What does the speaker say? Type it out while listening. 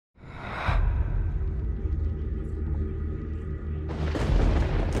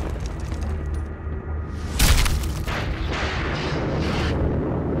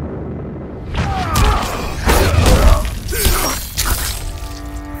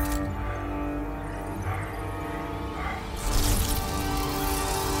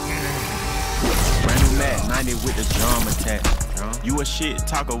90 with the drum attack. You a shit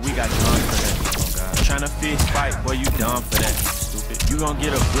talker, we got done for that. Tryna fist fight, boy, you done for that. Stupid. You gon'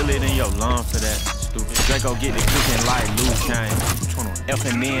 get a bullet in your lung for that. Stupid. Draco get the cooking like loose chain.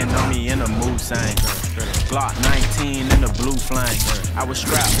 F&N on me in the mood sign. Glock 19 in the blue flame. I was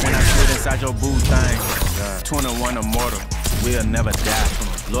strapped when I slid inside your boo thing. 21 immortal, we'll never die.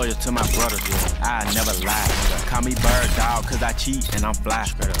 Loyal to my brother, I never lie. Call me bird dog, cause I cheat and I'm fly.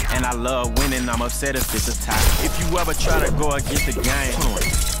 And I love winning, I'm upset if it's a tie. If you ever try to go against the game,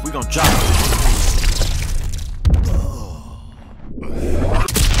 we gon' drop it.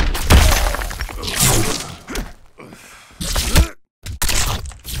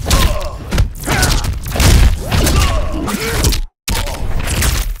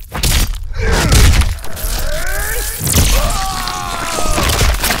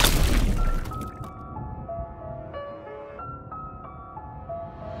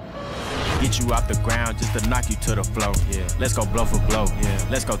 Get you off the ground just to knock you to the floor. Yeah. Let's go blow for blow. Yeah.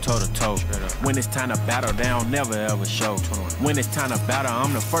 Let's go toe to toe. When it's time to battle, they don't never ever show. When it's time to battle,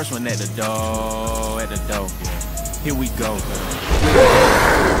 I'm the first one at the door. Yeah. Here we go.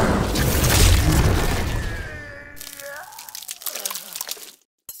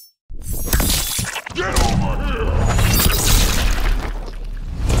 Get over here.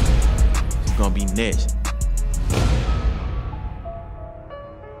 It's gonna be next.